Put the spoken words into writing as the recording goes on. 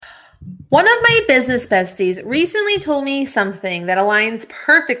One of my business besties recently told me something that aligns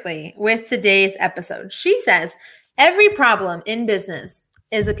perfectly with today's episode. She says, every problem in business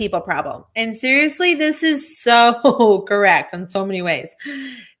is a people problem. And seriously, this is so correct in so many ways.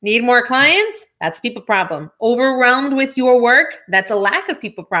 Need more clients? That's a people problem. Overwhelmed with your work? That's a lack of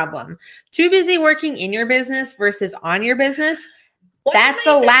people problem. Too busy working in your business versus on your business? That's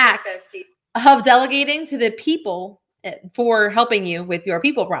a lack of delegating to the people for helping you with your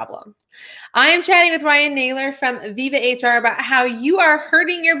people problem. I am chatting with Ryan Naylor from Viva HR about how you are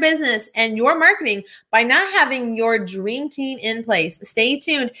hurting your business and your marketing by not having your dream team in place. Stay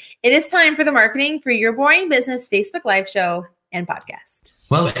tuned. It is time for the Marketing for Your Boring Business Facebook Live show and podcast.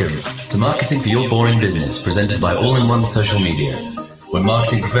 Welcome to Marketing for Your Boring Business, presented by All-in-One Social Media, where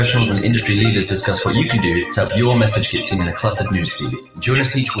marketing professionals and industry leaders discuss what you can do to help your message get seen in a cluttered newsfeed. Join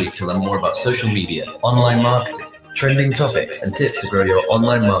us each week to learn more about social media, online marketing, trending topics, and tips to grow your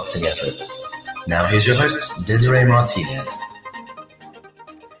online marketing efforts. Now here's your host, Desiree Martinez.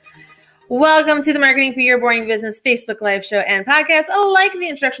 Welcome to the Marketing for Your Boring Business Facebook Live show and podcast. Like the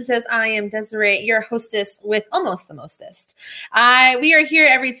introduction says, I am Desiree, your hostess with almost the mostest. We are here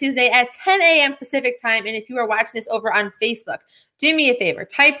every Tuesday at 10 a.m. Pacific time. And if you are watching this over on Facebook, do me a favor,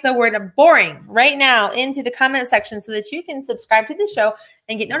 type the word boring right now into the comment section so that you can subscribe to the show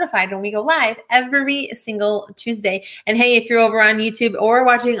and get notified when we go live every single Tuesday. And hey, if you're over on YouTube or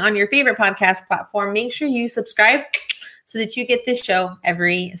watching on your favorite podcast platform, make sure you subscribe so that you get this show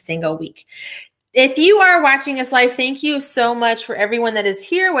every single week. If you are watching us live, thank you so much for everyone that is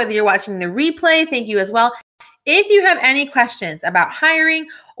here. Whether you're watching the replay, thank you as well. If you have any questions about hiring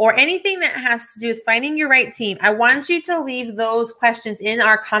or anything that has to do with finding your right team, I want you to leave those questions in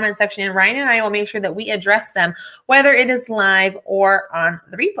our comment section, and Ryan and I will make sure that we address them, whether it is live or on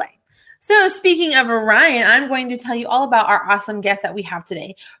the replay. So speaking of Ryan, I'm going to tell you all about our awesome guest that we have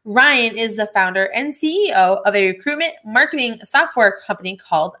today. Ryan is the founder and CEO of a recruitment marketing software company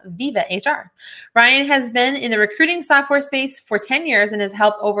called Viva HR. Ryan has been in the recruiting software space for 10 years and has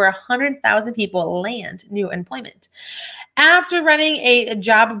helped over 100,000 people land new employment. After running a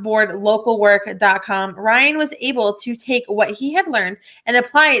job board, localwork.com, Ryan was able to take what he had learned and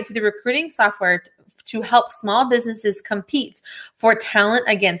apply it to the recruiting software to help small businesses compete for talent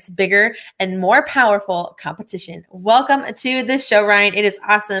against bigger and more powerful competition. Welcome to the show, Ryan. It is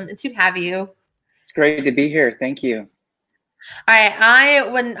awesome to have you. It's great to be here. Thank you. All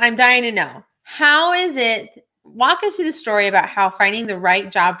right. I'm dying to know, how is it? Walk us through the story about how finding the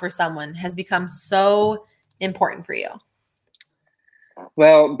right job for someone has become so important for you.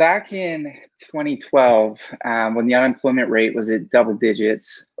 Well, back in 2012, when the unemployment rate was at double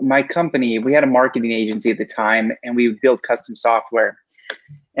digits, my company, we had a marketing agency at the time, and we built custom software.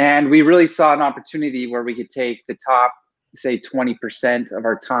 And we really saw an opportunity where we could take the top, say, 20% of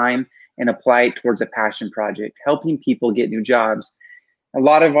our time and apply it towards a passion project, helping people get new jobs. A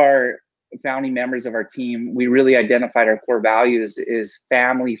lot of our founding members of our team, we really identified our core values is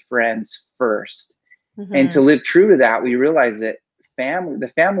family, friends first. Mm-hmm. And to live true to that, we realized that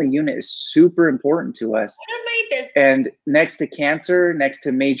the family unit is super important to us. And next to cancer, next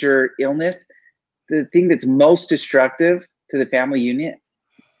to major illness, the thing that's most destructive to the family unit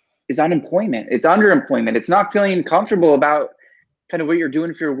is unemployment. It's underemployment. It's not feeling comfortable about kind of what you're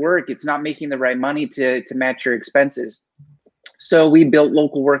doing for your work. It's not making the right money to match your expenses. So we built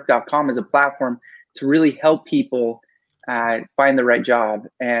localwork.com as a platform to really help people find the right job.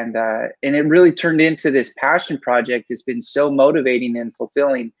 And it really turned into this passion project. It's been so motivating and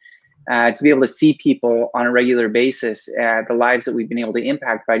fulfilling to be able to see people on a regular basis, the lives that we've been able to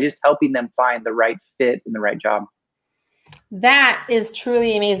impact by just helping them find the right fit and the right job. That is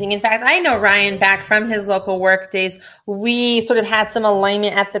truly amazing. In fact, I know Ryan back from his local work days. We sort of had some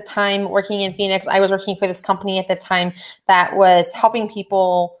alignment at the time working in Phoenix. I was working for this company at the time that was helping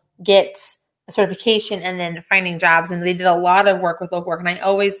people get certification and then finding jobs. And they did a lot of work with local work. And I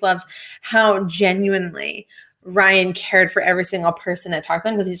always loved how genuinely Ryan cared for every single person that talked to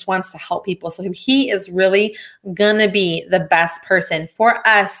him, because he just wants to help people. So he is really going to be the best person for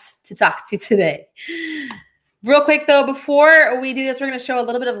us to talk to today. Real quick though, before we do this, we're going to show a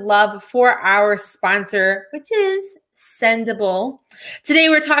little bit of love for our sponsor, which is Sendible. Today,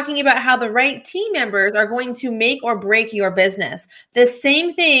 we're talking about how the right team members are going to make or break your business. The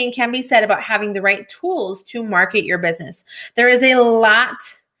same thing can be said about having the right tools to market your business. There is a lot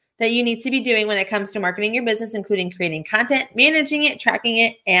that you need to be doing when it comes to marketing your business, including creating content, managing it, tracking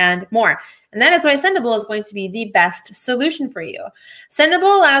it, and more. And that is why Sendible is going to be the best solution for you.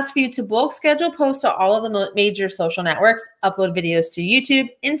 Sendible allows for you to bulk schedule posts to all of the major social networks, upload videos to YouTube,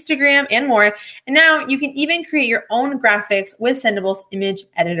 Instagram, and more. And now you can even create your own graphics with Sendible's image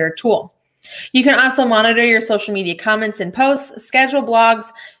editor tool. You can also monitor your social media comments and posts, schedule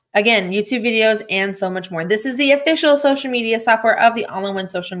blogs, again, YouTube videos, and so much more. This is the official social media software of the All-in-One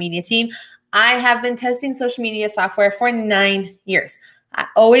Social Media team. I have been testing social media software for 9 years. I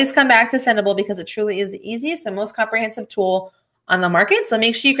always come back to Sendible because it truly is the easiest and most comprehensive tool on the market. So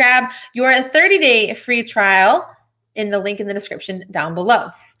make sure you grab your 30-day free trial in the link in the description down below.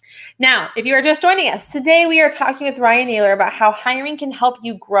 Now, if you are just joining us, today we are talking with Ryan Naylor about how hiring can help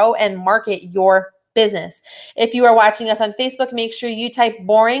you grow and market your business. If you are watching us on Facebook, make sure you type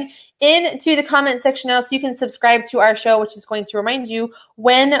boring into the comment section now so you can subscribe to our show, which is going to remind you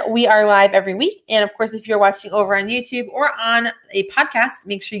when we are live every week. And of course, if you're watching over on YouTube or on a podcast,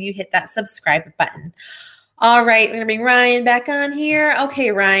 make sure you hit that subscribe button. All right, we're going to bring Ryan back on here.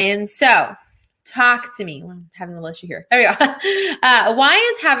 Okay, Ryan, so talk to me. I'm having a little issue here. There we go. Why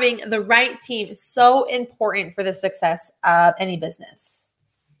is having the right team so important for the success of any business?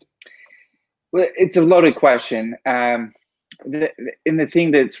 Well, it's a loaded question. And the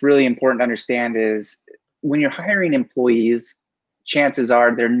thing that's really important to understand is when you're hiring employees, chances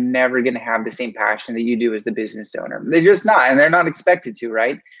are they're never going to have the same passion that you do as the business owner. They're just not, and they're not expected to,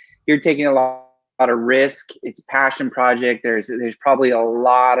 right? You're taking a lot of risk. It's a passion project. There's probably a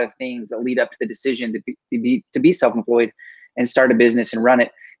lot of things that lead up to the decision to be self-employed and start a business and run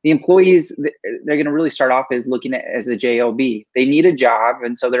it. The employees, they're going to really start off as looking at as a job. They need a job,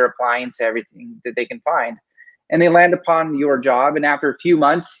 and so they're applying to everything that they can find. And they land upon your job, and after a few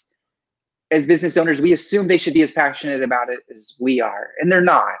months, as business owners, we assume they should be as passionate about it as we are, and they're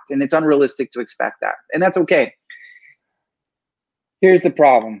not, and it's unrealistic to expect that, and that's okay. Here's the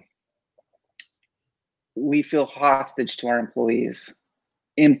problem. We feel hostage to our employees.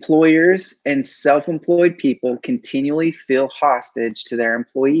 Employers and self-employed people continually feel hostage to their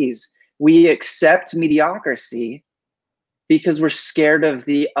employees. We accept mediocrity because we're scared of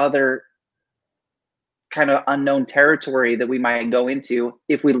the other kind of unknown territory that we might go into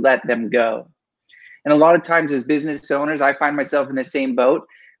if we let them go. And a lot of times as business owners, I find myself in the same boat.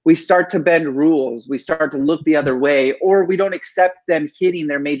 We start to bend rules. We start to look the other way, or we don't accept them hitting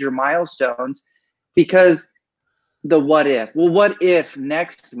their major milestones because the what if. Well, what if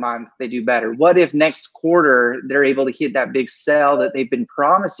next month they do better? What if next quarter they're able to hit that big sell that they've been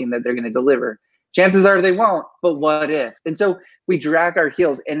promising that they're going to deliver? Chances are they won't, but what if? And so we drag our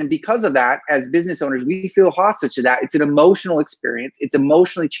heels. And because of that, as business owners, we feel hostage to that. It's an emotional experience. It's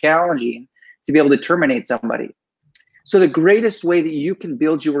emotionally challenging to be able to terminate somebody. So the greatest way that you can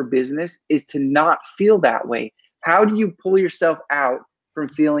build your business is to not feel that way. How do you pull yourself out from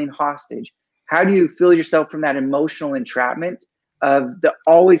feeling hostage? How do you feel yourself from that emotional entrapment of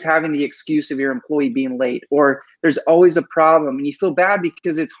always having the excuse of your employee being late, or there's always a problem and you feel bad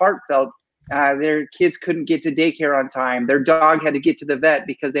because it's heartfelt. Their kids couldn't get to daycare on time. Their dog had to get to the vet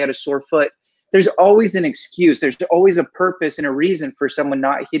because they had a sore foot. There's always an excuse. There's always a purpose and a reason for someone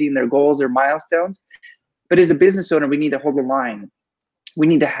not hitting their goals or milestones. But as a business owner, we need to hold the line. We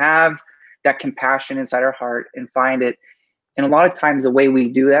need to have that compassion inside our heart and find it. And a lot of times the way we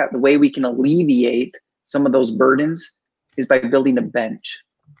do that, the way we can alleviate some of those burdens is by building a bench.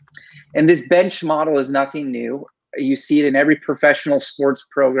 And this bench model is nothing new. You see it in every professional sports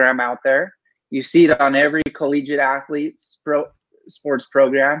program out there. You see it on every collegiate athlete's sports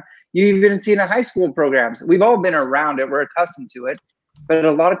program. You even see it in high school programs. We've all been around it. We're accustomed to it. But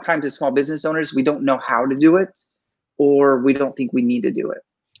a lot of times as small business owners, we don't know how to do it, or we don't think we need to do it.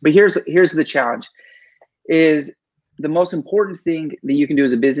 But here's the challenge is the most important thing that you can do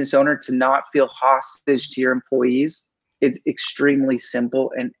as a business owner to not feel hostage to your employees is extremely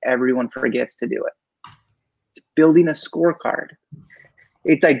simple, and everyone forgets to do it. It's building a scorecard.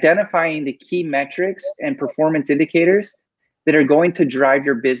 It's identifying the key metrics and performance indicators that are going to drive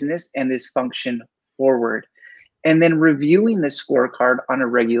your business and this function forward, and then reviewing the scorecard on a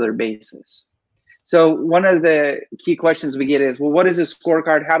regular basis. So one of the key questions we get is, well, what is a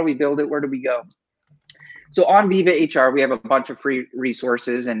scorecard? How do we build it? Where do we go? So on Viva HR, we have a bunch of free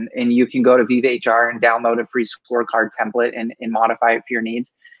resources, and you can go to Viva HR and download a free scorecard template and modify it for your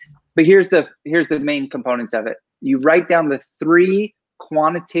needs. But here's the main components of it. You write down the 3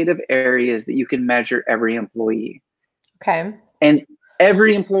 quantitative areas that you can measure every employee. Okay. And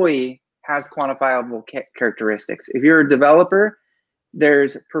every employee has quantifiable characteristics. If you're a developer,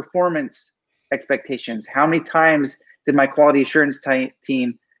 there's performance expectations. How many times did my quality assurance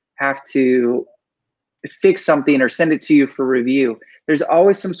team have to fix something or send it to you for review? There's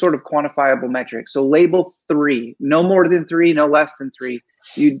always some sort of quantifiable metric. So label 3, no more than 3, no less than 3.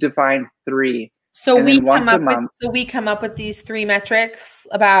 You define 3. So we come up with these 3 metrics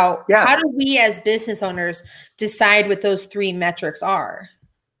about how do we as business owners decide what those 3 metrics are?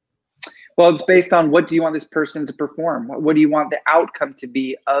 Well, it's based on what do you want this person to perform? What do you want the outcome to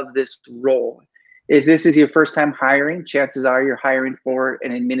be of this role? If this is your first time hiring, chances are you're hiring for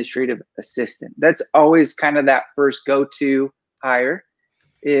an administrative assistant. That's always kind of that first go-to hire,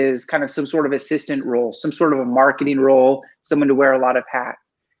 is kind of some sort of assistant role, some sort of a marketing role, someone to wear a lot of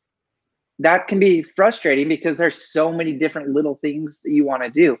hats. That can be frustrating because there's so many different little things that you want to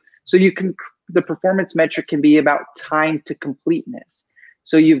do. So the performance metric can be about time to completeness.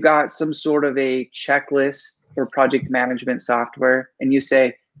 So you've got some sort of a checklist or project management software, and you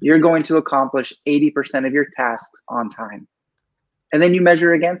say, you're going to accomplish 80% of your tasks on time. And then you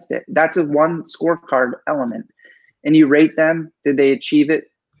measure against it. That's a one scorecard element. And you rate them. Did they achieve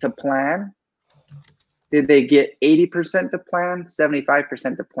it to plan? Did they get 80% to plan,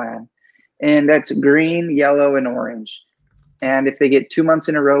 75% to plan? And that's green, yellow, and orange. And if they get 2 months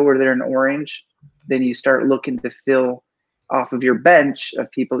in a row where they're in orange, then you start looking to fill off of your bench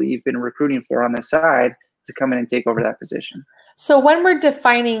of people that you've been recruiting for on the side to come in and take over that position. So when we're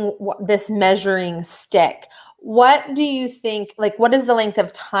defining this measuring stick, what do you think, like, what is the length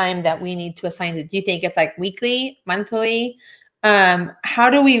of time that we need to assign it? Do you think it's like weekly, monthly? How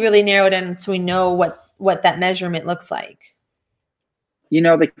do we really narrow it in so we know what that measurement looks like? You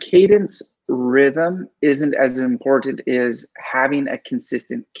know, the cadence rhythm isn't as important as having a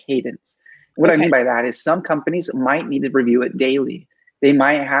consistent cadence. What I mean by that is some companies might need to review it daily. They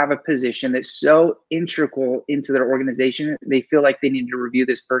might have a position that's so integral into their organization, they feel like they need to review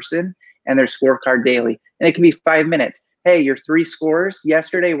this person and their scorecard daily. And it can be 5 minutes. Hey, your 3 scores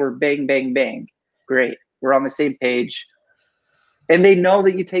yesterday were bang, bang, bang. Great. We're on the same page. And they know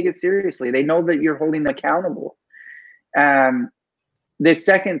that you take it seriously. They know that you're holding them accountable. The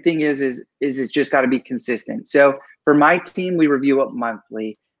second thing is it's just got to be consistent. So for my team, we review it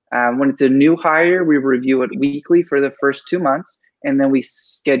monthly. When it's a new hire, we review it weekly for the first 2 months, and then we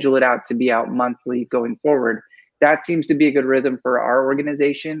schedule it out to be out monthly going forward. That seems to be a good rhythm for our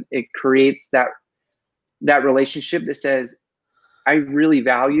organization. It creates that relationship that says, I really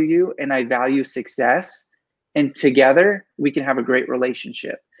value you and I value success, and together we can have a great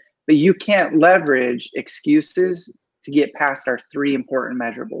relationship. But you can't leverage excuses to get past our 3 important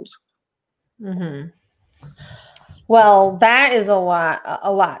measurables. Mm-hmm. Well, that is a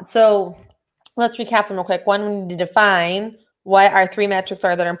lot. So let's recap them real quick. One, we need to define what our 3 metrics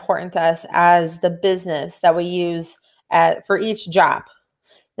are that are important to us as the business that we use for each job.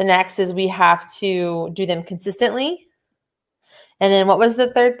 The next is we have to do them consistently. And then what was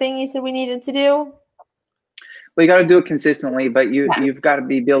the third thing you said we needed to do? Well, you got to do it consistently, but you've got to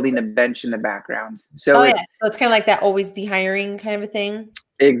be building a bench in the background. So so it's kind of like that always be hiring kind of a thing.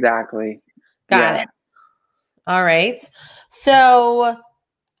 Exactly. Got it. All right. So,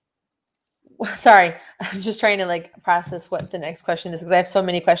 sorry, I'm just trying to process what the next question is because I have so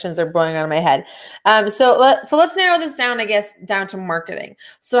many questions that are blowing out of my head. So let's narrow this down, I guess, down to marketing.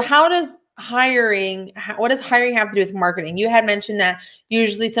 So what does hiring have to do with marketing? You had mentioned that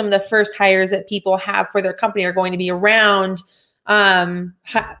usually some of the first hires that people have for their company are going to be around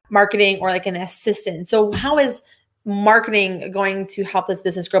marketing or like an assistant. So how is marketing going to help this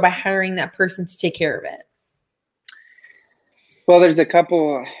business grow by hiring that person to take care of it? Well, there's a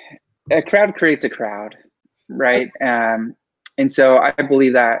crowd creates a crowd, right? And so I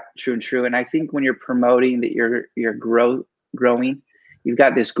believe that true. And I think when you're promoting that you're growing, you've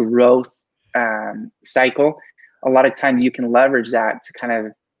got this growth cycle. A lot of times you can leverage that to kind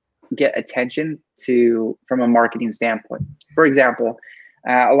of get attention from a marketing standpoint. For example,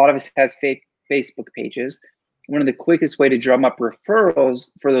 a lot of us has fake Facebook pages. One of the quickest way to drum up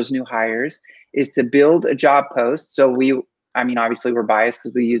referrals for those new hires is to build a job post. So obviously we're biased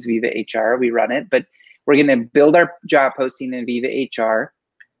because we use Viva HR, we run it, but we're going to build our job posting in Viva HR.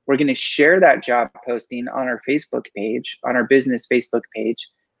 We're going to share that job posting on our Facebook page, on our business Facebook page.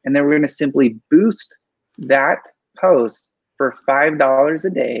 And then we're going to simply boost that post for $5 a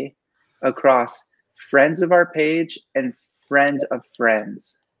day across friends of our page and friends of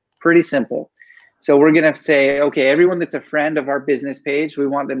friends. Pretty simple. So we're going to say, okay, everyone that's a friend of our business page, we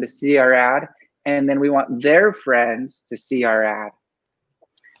want them to see our ad. And then we want their friends to see our ad.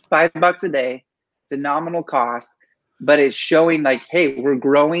 $5 a day. It's a nominal cost, but it's showing like, hey, we're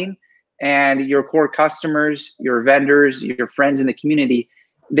growing, and your core customers, your vendors, your friends in the community,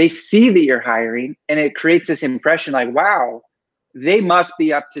 they see that you're hiring, and it creates this impression like, wow, they must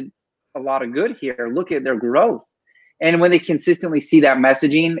be up to a lot of good here. Look at their growth. And when they consistently see that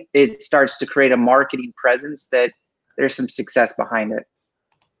messaging, it starts to create a marketing presence that there's some success behind it.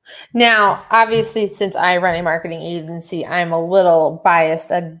 Now, obviously, since I run a marketing agency, I'm a little biased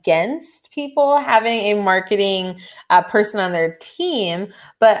against people having a marketing person on their team.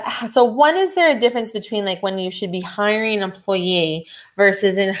 But so when is there a difference between like when you should be hiring an employee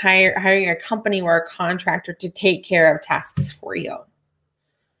versus in hiring a company or a contractor to take care of tasks for you?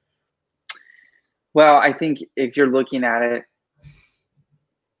 Well, I think if you're looking at it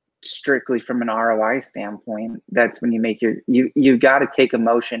strictly from an ROI standpoint, that's when you make you got to take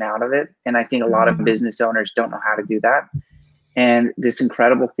emotion out of it. And I think a lot of business owners don't know how to do that. And this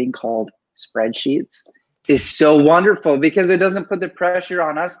incredible thing called spreadsheets is so wonderful because it doesn't put the pressure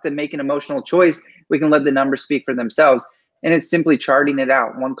on us to make an emotional choice. We can let the numbers speak for themselves. And it's simply charting it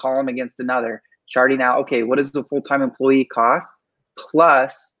out, one column against another, charting out, okay, what does the full-time employee cost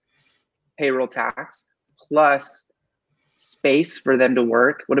plus payroll tax plus space for them to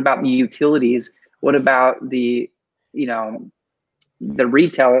work? What about the utilities? What about the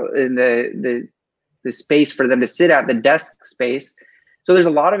retail and the space for them to sit at, the desk space? So there's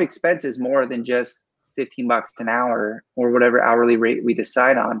a lot of expenses more than just $15 an hour or whatever hourly rate we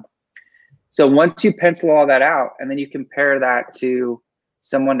decide on. So once you pencil all that out and then you compare that to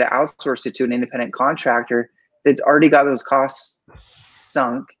someone to outsource it to an independent contractor that's already got those costs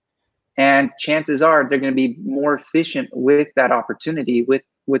sunk, and chances are they're going to be more efficient with that opportunity,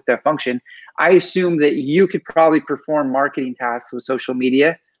 with that function. I assume that you could probably perform marketing tasks with social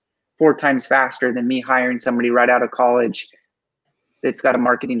media 4 times faster than me hiring somebody right out of college that's got a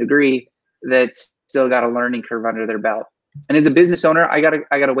marketing degree that's still got a learning curve under their belt. And as a business owner, I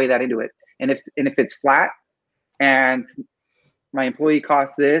gotta weigh that into it. And if it's flat and my employee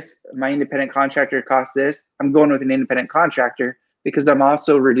costs this, my independent contractor costs this, I'm going with an independent contractor because I'm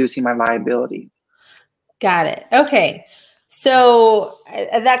also reducing my liability. Got it. Okay. So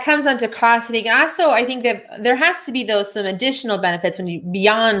that comes onto cost. And also, I think that there has to be some additional benefits when you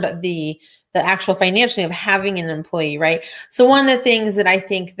beyond the actual financially of having an employee, right? So one of the things that I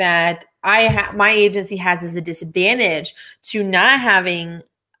think that my agency has as a disadvantage to not having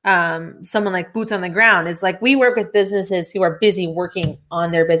someone like boots on the ground is like we work with businesses who are busy working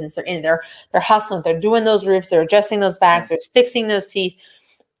on their business. They're hustling, they're doing those roofs, they're adjusting those backs, they're fixing those teeth.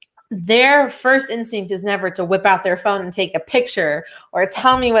 Their first instinct is never to whip out their phone and take a picture or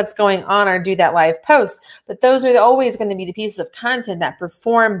tell me what's going on or do that live post. But those are always going to be the pieces of content that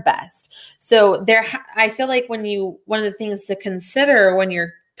perform best. So I feel like one of the things to consider when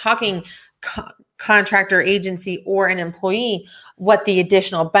you're talking contractor, agency, or an employee, what the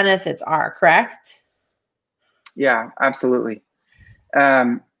additional benefits are, correct? Yeah, absolutely.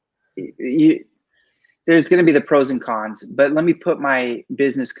 There's going to be the pros and cons, but let me put my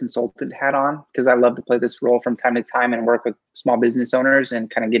business consultant hat on because I love to play this role from time to time and work with small business owners and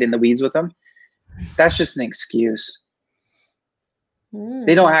kind of get in the weeds with them. That's just an excuse.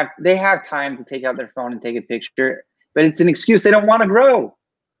 They have time to take out their phone and take a picture, but it's an excuse. They don't want to grow.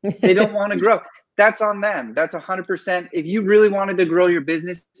 They don't want to grow. That's on them. That's 100%. If you really wanted to grow your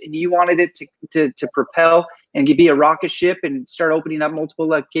business and you wanted it to propel and be a rocket ship and start opening up multiple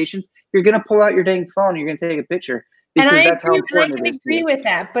locations, you're going to pull out your dang phone. You're going to take a picture. And I can agree with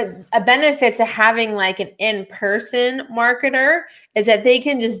that. But a benefit to having like an in-person marketer is that they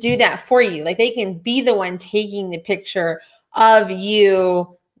can just do that for you. Like they can be the one taking the picture of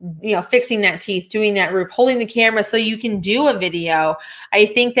you, fixing that teeth, doing that roof, holding the camera so you can do a video. I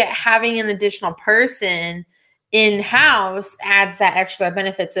think that having an additional person in-house adds that extra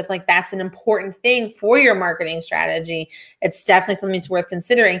benefit. So if like that's an important thing for your marketing strategy, it's definitely something that's worth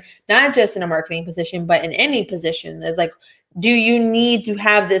considering, not just in a marketing position, but in any position. Is like, do you need to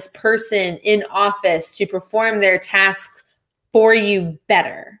have this person in office to perform their tasks for you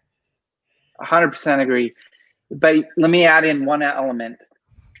better? 100% agree. But let me add in one element.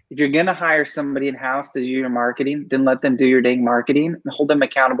 If you're going to hire somebody in-house to do your marketing, then let them do your dang marketing and hold them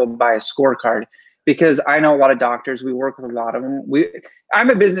accountable by a scorecard. Because I know a lot of doctors, we work with a lot of them. I'm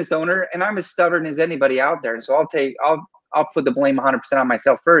a business owner and I'm as stubborn as anybody out there. So I'll put the blame 100% on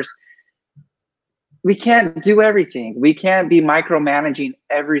myself first. We can't do everything. We can't be micromanaging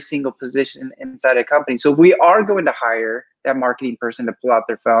every single position inside a company. So if we are going to hire that marketing person to pull out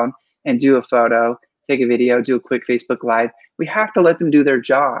their phone and do a photo, take a video, do a quick Facebook Live, we have to let them do their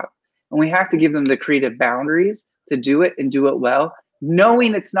job. And we have to give them the creative boundaries to do it and do it well,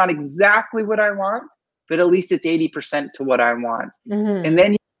 knowing it's not exactly what I want, but at least it's 80% to what I want. Mm-hmm. And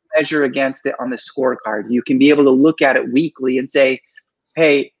then you measure against it on the scorecard. You can be able to look at it weekly and say,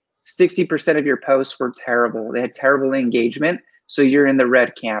 hey, 60% of your posts were terrible. They had terrible engagement. So you're in the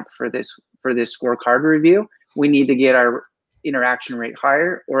red camp for this scorecard review. We need to get our interaction rate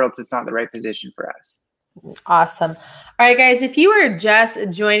higher or else it's not the right position for us. Awesome. All right, guys, if you are just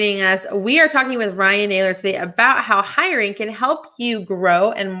joining us, we are talking with Ryan Naylor today about how hiring can help you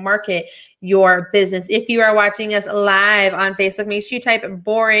grow and market your business. If you are watching us live on Facebook, make sure you type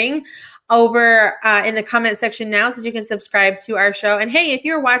boring over in the comment section now so you can subscribe to our show. And hey, if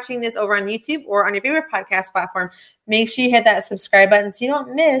you're watching this over on YouTube or on your favorite podcast platform, make sure you hit that subscribe button so you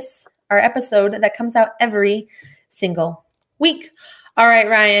don't miss our episode that comes out every single week. All right,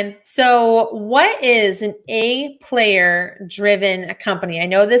 Ryan. So what is an A-player driven company? I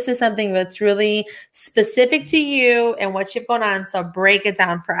know this is something that's really specific to you and what you've going on. So break it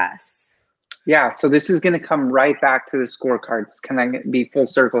down for us. Yeah. So this is going to come right back to the scorecards. Can I be full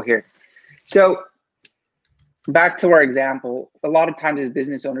circle here? So back to our example, a lot of times as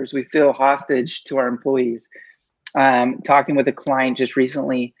business owners, we feel hostage to our employees. Talking with a client just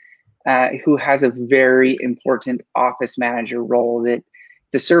recently, who has a very important office manager role. That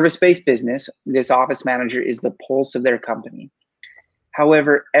it's a service-based business. This office manager is the pulse of their company.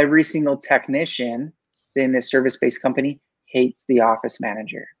 However, every single technician in this service-based company hates the office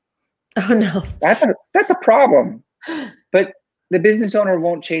manager. Oh no, that's a problem. But the business owner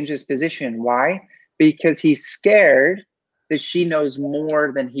won't change his position. Why? Because he's scared that she knows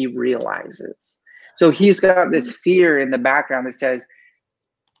more than he realizes. So he's got this fear in the background that says,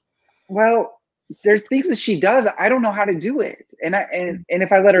 well, there's things that she does. I don't know how to do it. And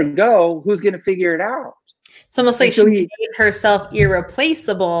if I let her go, who's going to figure it out? It's almost like she made herself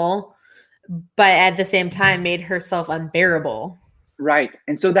irreplaceable, but at the same time made herself unbearable. Right.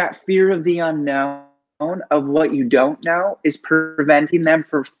 And so that fear of the unknown, of what you don't know, is preventing them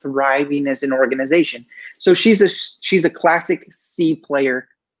from thriving as an organization. So she's a classic C player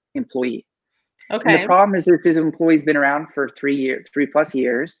employee. Okay. And the problem is that this employee's been around for 3+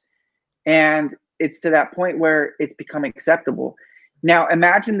 years. And it's to that point where it's become acceptable. Now,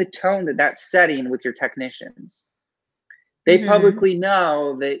 imagine the tone that's setting with your technicians. They publicly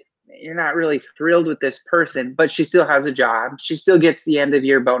know that you're not really thrilled with this person, but she still has a job. She still gets the end of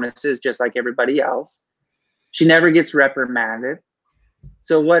year bonuses just like everybody else. She never gets reprimanded.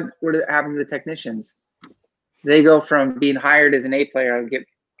 So what happens to the technicians? They go from being hired as an A player. I'll get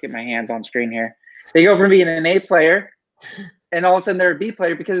my hands on screen here. They go from being an A player, and all of a sudden they're a B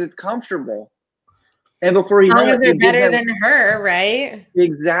player because it's comfortable. And before you know it, they're better than her, right?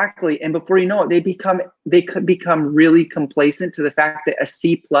 Exactly. And before you know it, they could become really complacent to the fact that a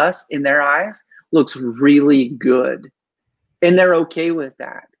C+ in their eyes looks really good. And they're okay with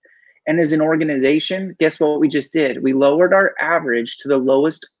that. And as an organization, guess what we just did? We lowered our average to the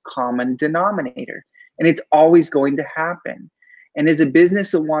lowest common denominator. And it's always going to happen. And as a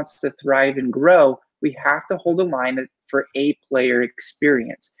business that wants to thrive and grow, we have to hold a line for A-player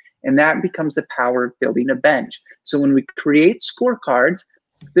experience. And that becomes the power of building a bench. So when we create scorecards,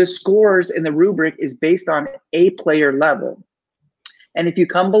 the scores in the rubric is based on A-player level. And if you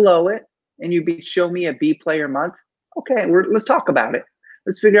come below it and you show me a B-player month, okay, let's talk about it.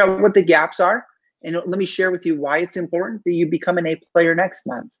 Let's figure out what the gaps are. And let me share with you why it's important that you become an A-player next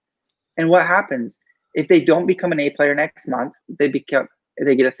month. And what happens if they don't become an A-player next month? They get a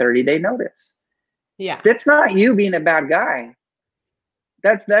 30-day notice. Yeah. That's not you being a bad guy.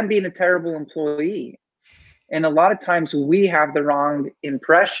 That's them being a terrible employee. And a lot of times we have the wrong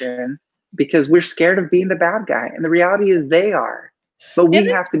impression because we're scared of being the bad guy. And the reality is they are. But we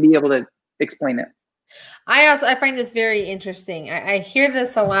have to be able to explain it. I find this very interesting. I hear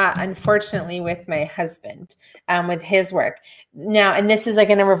this a lot, unfortunately, with my husband, with his work. Now, and this is like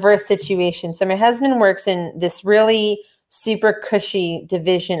in a reverse situation. So my husband works in this really super cushy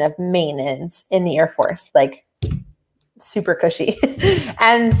division of maintenance in the Air Force, like super cushy.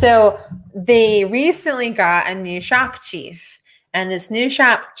 And so they recently got a new shop chief. And this new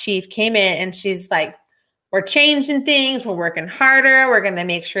shop chief came in and she's like, we're changing things. We're working harder. We're going to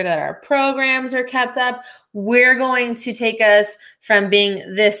make sure that our programs are kept up. We're going to take us from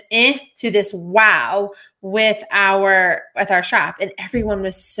being this to this wow with our shop. And everyone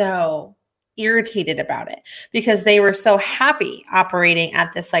was so irritated about it because they were so happy operating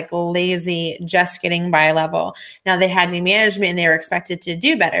at this like lazy, just getting by level. Now they had new management and they were expected to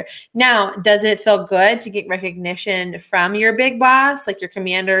do better. Now, does it feel good to get recognition from your big boss, like your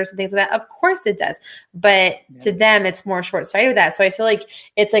commanders and things like that? Of course it does. But to them, it's more short-sighted with that. So I feel like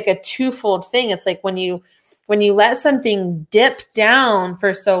it's like a twofold thing. It's like when you let something dip down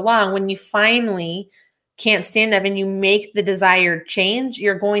for so long, when you finally can't stand up and you make the desired change,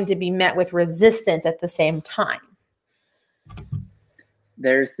 you're going to be met with resistance at the same time.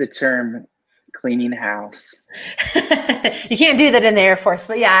 There's the term cleaning house. You can't do that in the Air Force,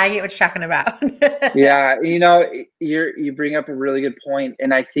 but yeah, I get what you're talking about. Yeah, you bring up a really good point,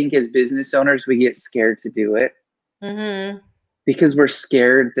 and I think as business owners, we get scared to do it because we're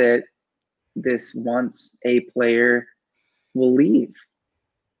scared that this once A player will leave.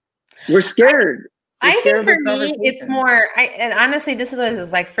 We're scared. I think for me, it's more, and honestly, this is what this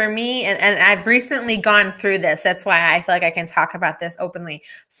is like for me, and I've recently gone through this. That's why I feel like I can talk about this openly.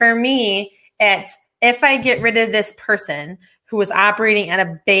 For me, it's if I get rid of this person who was operating at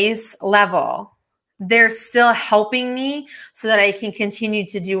a base level, they're still helping me so that I can continue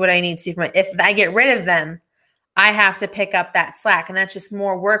to do what I need to. If I get rid of them, I have to pick up that slack, and that's just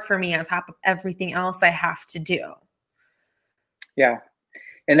more work for me on top of everything else I have to do. Yeah.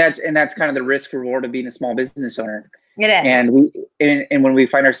 And that's kind of the risk reward of being a small business owner. It is. And when we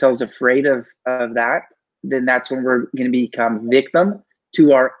find ourselves afraid of that, then that's when we're going to become victim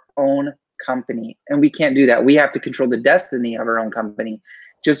to our own company. And we can't do that. We have to control the destiny of our own company.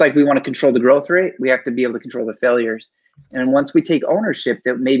 Just like we want to control the growth rate, we have to be able to control the failures. And once we take ownership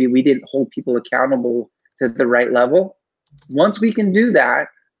that maybe we didn't hold people accountable to the right level, once we can do that,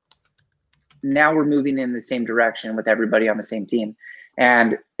 now we're moving in the same direction with everybody on the same team.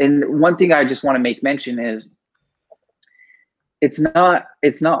 And one thing I just want to make mention is it's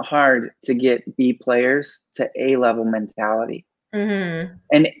not hard to get B players to A level mentality.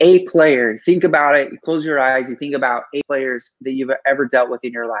 An A player, think about it, you close your eyes, you think about A players that you've ever dealt with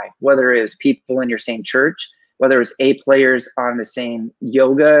in your life, whether it was people in your same church, whether it was A players on the same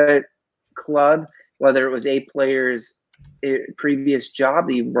yoga club, whether it was A players previous job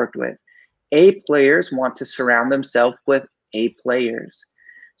that you worked with. A players want to surround themselves with A players.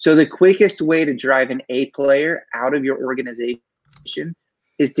 So the quickest way to drive an A player out of your organization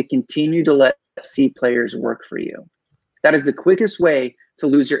is to continue to let C players work for you. That is the quickest way to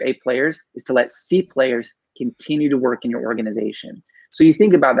lose your A players, is to let C players continue to work in your organization. So you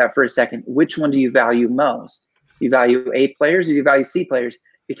think about that for a second. Which one do you value most? Do you value A players or do you value C players?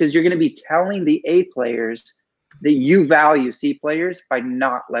 Because you're going to be telling the A players that you value C players by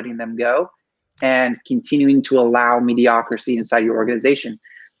not letting them go and continuing to allow mediocrity inside your organization.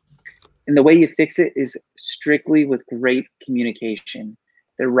 And the way you fix it is strictly with great communication,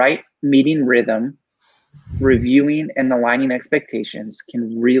 the right meeting rhythm, reviewing and aligning expectations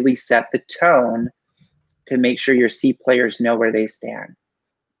can really set the tone to make sure your C players know where they stand.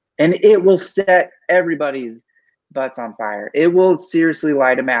 And it will set everybody's butts on fire. It will seriously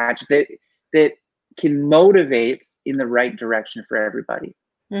light a match that can motivate in the right direction for everybody.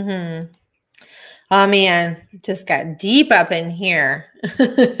 Oh man, just got deep up in here.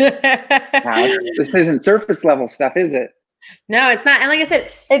 Wow, this isn't surface level stuff, is it? No, it's not. And like I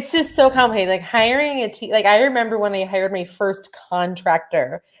said, it's just so complicated. Like hiring a team. Like I remember when I hired my first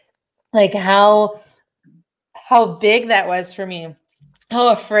contractor, like how big that was for me, how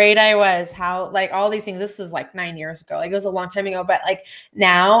afraid I was, how like all these things. This was like 9 years ago. Like it was a long time ago. But like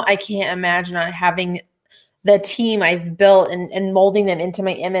now I can't imagine not having the team I've built and molding them into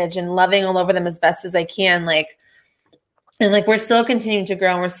my image and loving all over them as best as I can. And we're still continuing to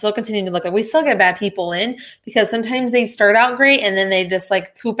grow and we're still continuing to look at, we still get bad people in because sometimes they start out great and then they just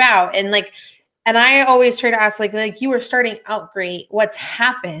like poop out. And I always try to ask like you were starting out great. What's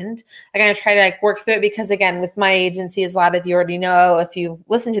happened? I kind of try to like work through it because again, with my agency, as a lot of you already know, if you've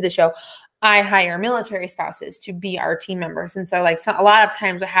listened to the show, I hire military spouses to be our team members. And so a lot of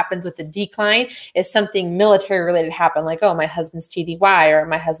times what happens with the decline is something military related happen. Like, oh, my husband's TDY or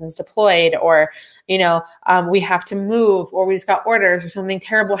my husband's deployed or, we have to move or we just got orders or something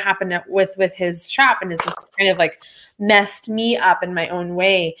terrible happened with his shop. And it's just kind of like messed me up in my own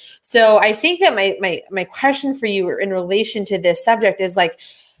way. So I think that my question for you in relation to this subject is like,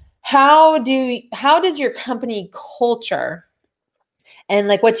 how does your company culture and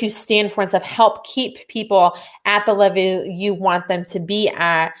like what you stand for and stuff help keep people at the level you want them to be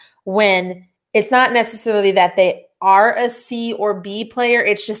at when it's not necessarily that they are a C or B player.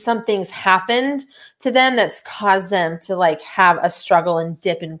 It's just something's happened to them that's caused them to like have a struggle and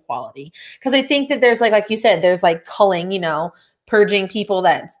dip in quality. Because I think that there's like you said, there's like culling, purging people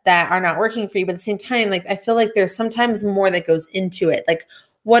that are not working for you. But at the same time, like I feel like there's sometimes more that goes into it. Like,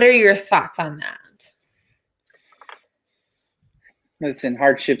 what are your thoughts on that? Listen,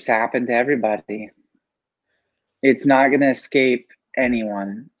 hardships happen to everybody. It's not going to escape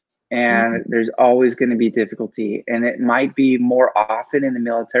anyone. And there's always going to be difficulty. And it might be more often in the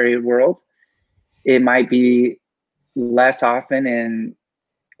military world. It might be less often in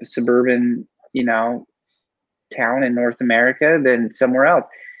a suburban, town in North America than somewhere else.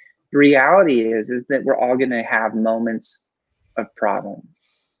 The reality is that we're all going to have moments of problem.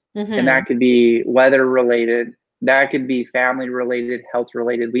 And that could be weather related, that could be family related, health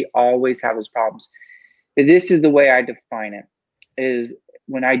related. We always have those problems. But this is the way I define it, is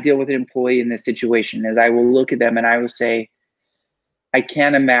when I deal with an employee in this situation, is I will look at them and I will say, I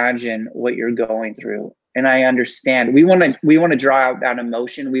can't imagine what you're going through. And I understand. We want to draw out that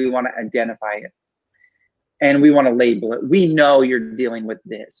emotion. We want to identify it. And we want to label it. We know you're dealing with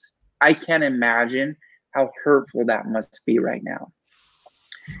this. I can't imagine how hurtful that must be right now.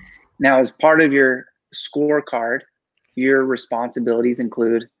 Now, as part of your scorecard, your responsibilities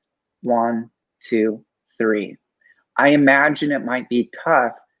include 1, 2, 3. I imagine it might be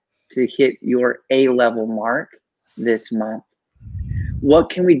tough to hit your A-level mark this month. What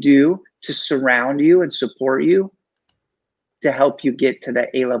can we do to surround you and support you to help you get to the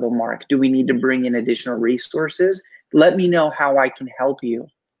A-level mark? Do we need to bring in additional resources? Let me know how I can help you.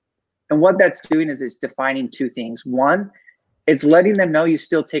 And what that's doing is it's defining 2 things. 1, it's letting them know you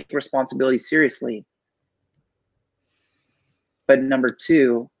still take responsibility seriously. But number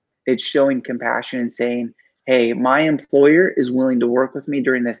 2, it's showing compassion and saying, hey, my employer is willing to work with me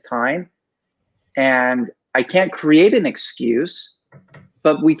during this time. And I can't create an excuse,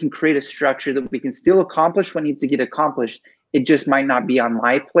 but we can create a structure that we can still accomplish what needs to get accomplished. It just might not be on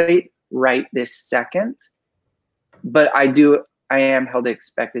my plate right this second, but I am held to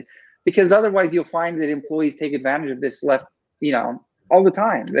expect it. Because otherwise you'll find that employees take advantage of this all the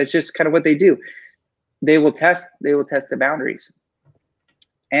time. That's just kind of what they do. They will test the boundaries.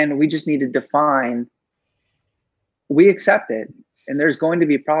 And we just need to define, we accept it, and there's going to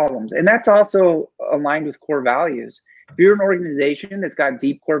be problems. And that's also aligned with core values. If you're an organization that's got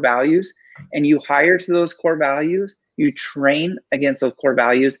deep core values and you hire to those core values, you train against those core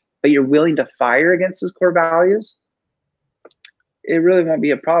values, but you're willing to fire against those core values, it really won't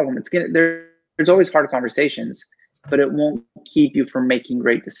be a problem. There's always hard conversations, but it won't keep you from making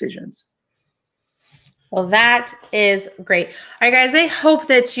great decisions. Well, that is great. All right, guys, I hope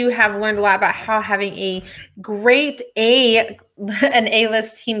that you have learned a lot about how having a great an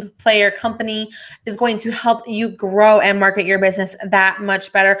A-list team player company is going to help you grow and market your business that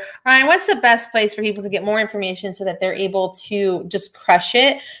much better. Ryan, what's the best place for people to get more information so that they're able to just crush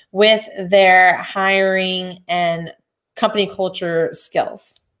it with their hiring and company culture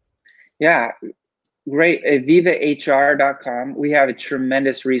skills? Yeah, great. VivaHR.com. We have a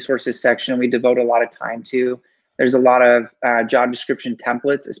tremendous resources section we devote a lot of time to. There's a lot of job description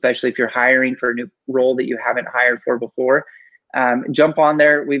templates, especially if you're hiring for a new role that you haven't hired for before. Jump on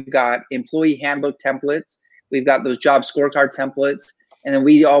there. We've got employee handbook templates. We've got those job scorecard templates. And then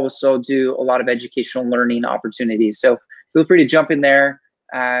we also do a lot of educational learning opportunities. So feel free to jump in there,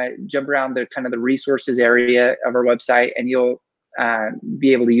 jump around the kind of the resources area of our website, and you'll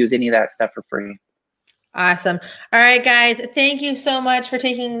be able to use any of that stuff for free. Awesome. All right, guys. Thank you so much for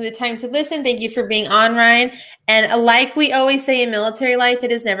taking the time to listen. Thank you for being on, Ryan. And like we always say in military life,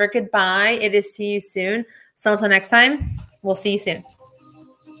 it is never goodbye. It is see you soon. So until next time, we'll see you soon.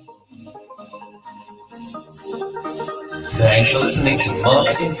 Thanks for listening to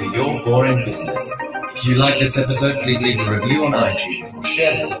Marketing for Your Boring Business. If you like this episode, please leave a review on iTunes or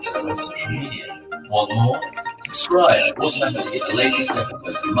share this episode on social media. Want more? Subscribe to automatically get the latest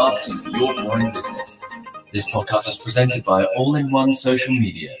episodes of Marketing for Your Boring Business. This podcast is presented by All-in-One Social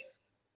Media.